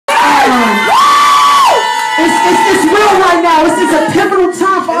It's real right now. It's a pivotal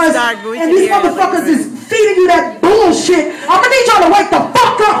time for us. And these motherfuckers is feeding you that bullshit. I'm gonna need y'all to wake the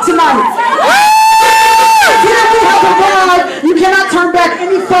fuck up tonight. We have arrived. You cannot turn back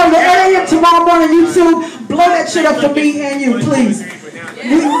any further. 8 a.m. tomorrow morning, YouTube. Blow that shit up for me and you, please.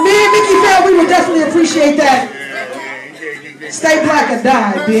 Me and Mickey Bell, we would definitely appreciate that. Stay black or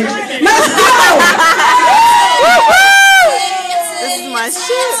die, bitch. Let's go! This is my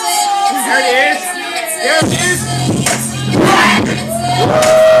shit. There it is. There it is. Black.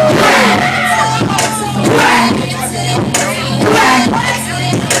 Black. Black. Black.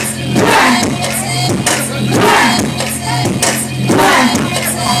 Black. Black. Black.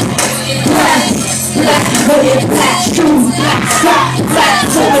 Black hooded, black shoes, black socks, black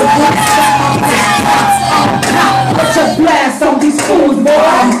sugar, black put your blast on these fools, boy.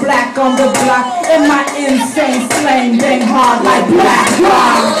 I'm black on the block, and my insane slang bang hard like black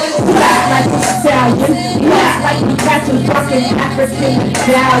rock. Black like a stallion, black like the catchers rocking African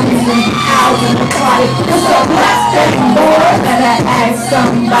medallions and out in the party. It's a black thing, boy. Better ask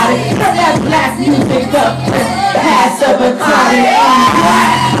somebody. Turn that black music up and pass the baton. I'm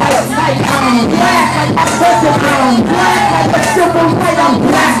black like I'm black like my person. I'm black like a civil right. I'm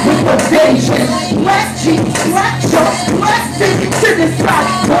black with a vision. Black jeans, black shorts, black sticky to the side.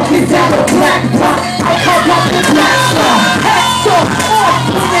 Walking down a black block. I call that the black star. Hats off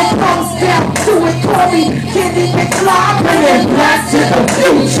when it comes down to it. Call me Candy McFly. Bringing black to the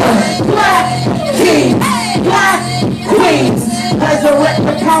future. Black kings, black queens. Resurrect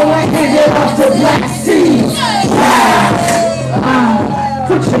the power, hand it off to black seeds. Black.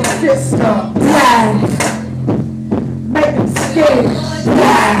 Put your fist up. Black. Make them scared.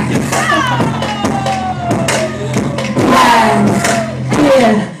 Black. Black.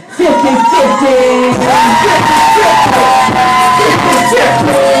 Yeah. 50-50.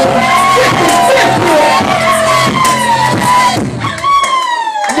 50-50.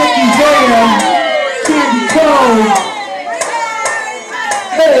 Mickey Bell. Candy Cole.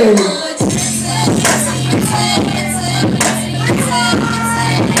 Hey.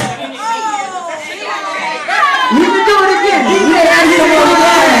 We can do it again. DJ, I hear it all the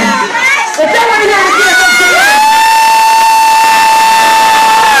time. If that one is again,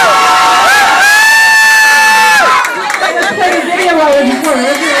 let's play the video while we're recording.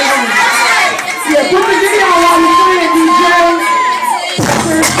 Yeah, put the video on while you're doing it, DJ.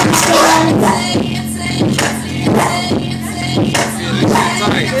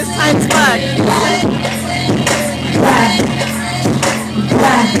 This time's fun. Black.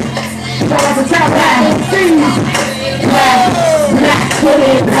 Black. Black. Black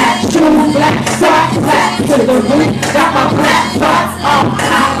hoodie, black shoes, black socks, black to the roof. Got my black socks on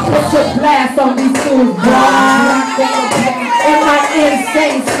top. Put your blast on these fools, boy. And my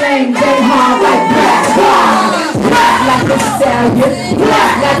insane slang, they hard like black. Black like a stallion,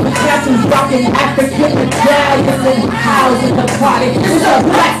 black like the catchers rocking African medallions and house in the party. It's a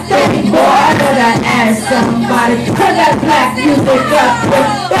black thing, boy. I better ask somebody. Turn that black music up and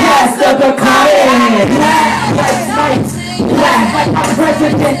pass the baton. Black like Mike's, black like my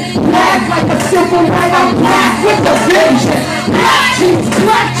president, black like a civil right. I'm black with a vision. Black jeans,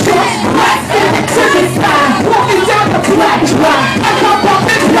 black shorts, black skin to the sky. Walking down the black drive. I come up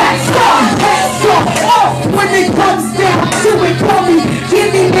in black star. Hands off when it comes down to it. Call me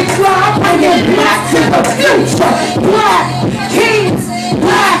Jimmy McFly. Bringing black to the future. Black kings,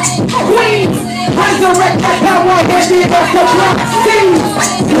 black queens. Resurrect that power, hand it off the black seeds.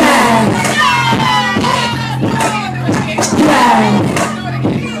 Black. Black.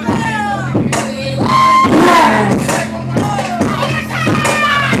 Black.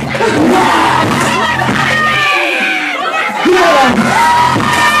 Black. Yeah.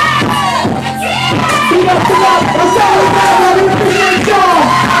 Beat up, let's go,